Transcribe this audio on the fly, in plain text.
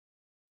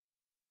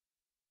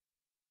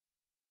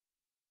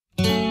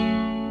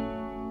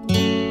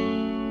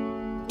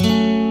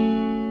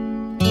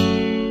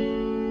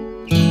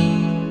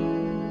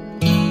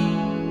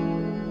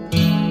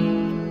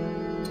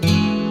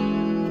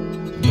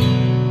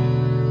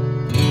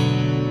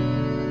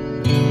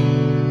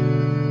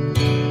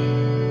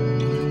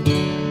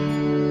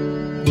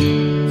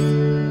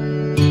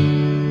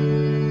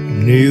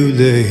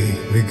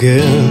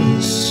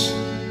begins.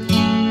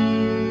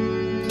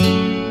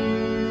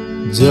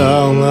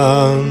 Down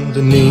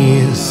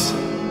underneath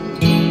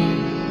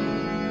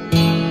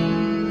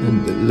in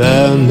the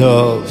land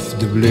of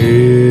the blaze,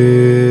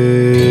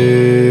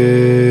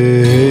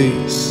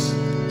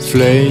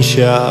 flame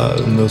shall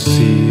not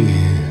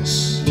cease,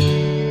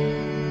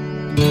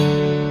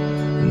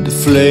 and the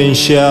flame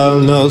shall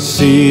not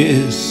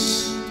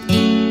cease,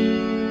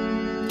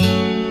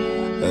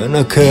 and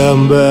I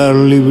can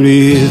barely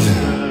breathe,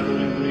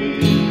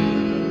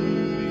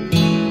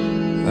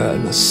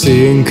 and I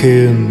sink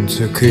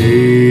into a cave,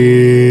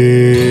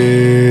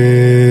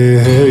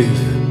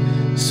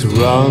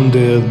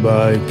 surrounded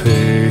by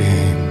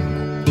pain.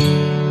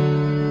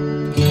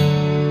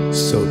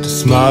 So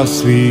this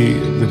must be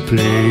the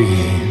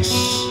place.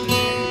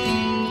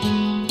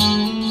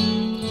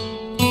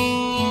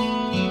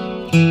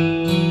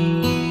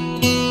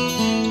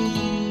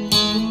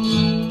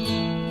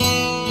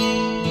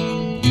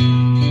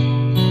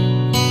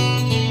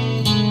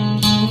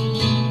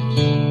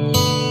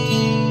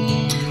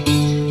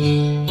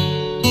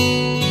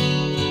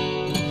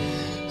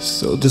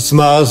 So this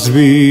must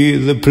be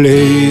the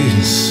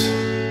place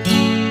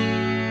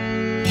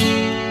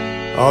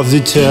of the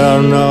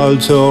eternal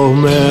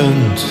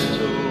torment.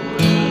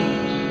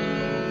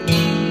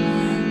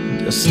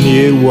 Just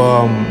need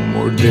one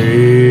more day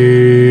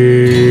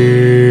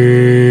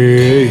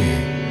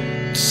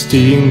to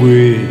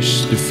extinguish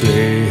the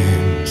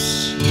flames,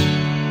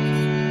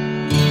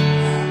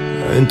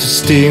 and to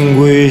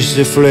extinguish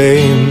the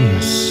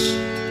flames.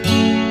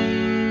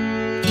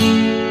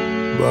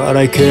 But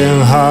I can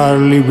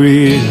hardly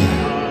breathe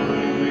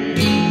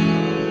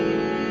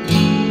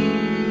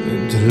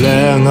in the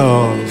land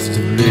of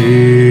the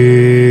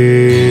blaze,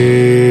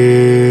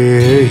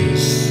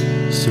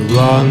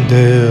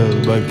 surrounded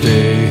by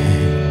pain.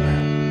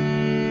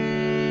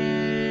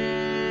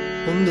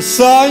 And the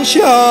sun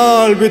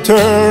shall be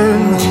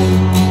turned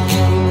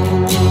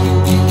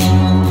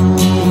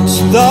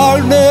to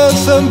darkness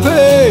and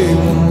pain,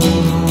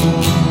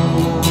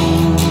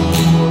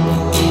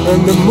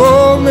 and the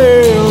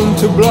moment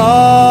to blood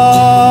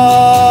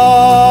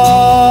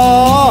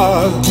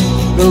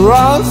that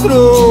runs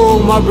through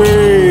my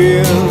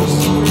veins,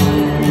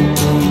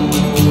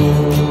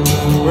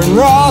 when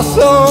I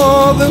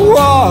saw the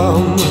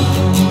one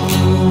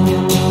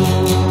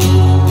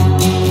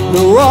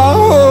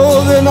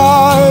holding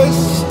eyes,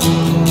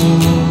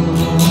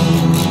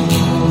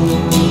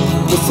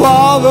 the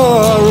father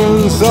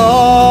and son,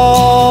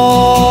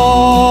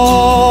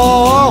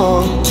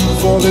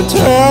 for the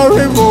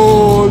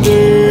terrible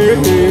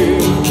day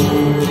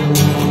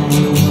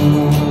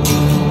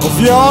of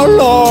your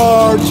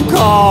Lord to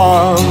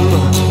come,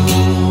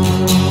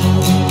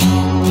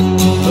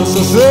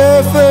 as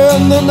if in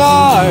the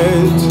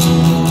night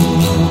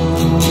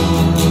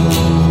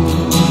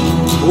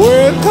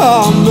will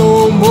come no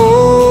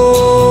more.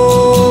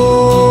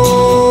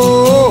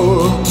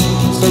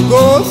 So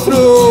go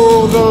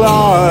through the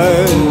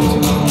light.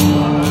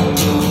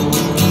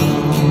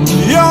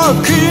 Your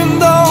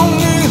kingdom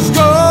is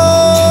gone,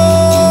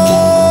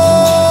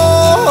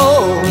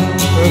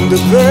 and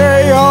the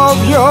day of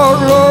your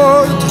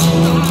Lord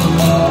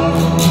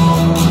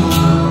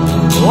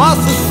was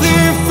a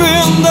thief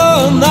in the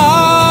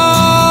night,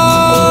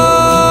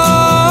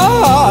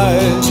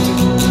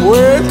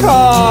 will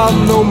come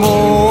no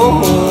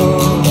more.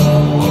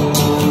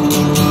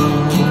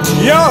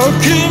 Your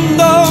kingdom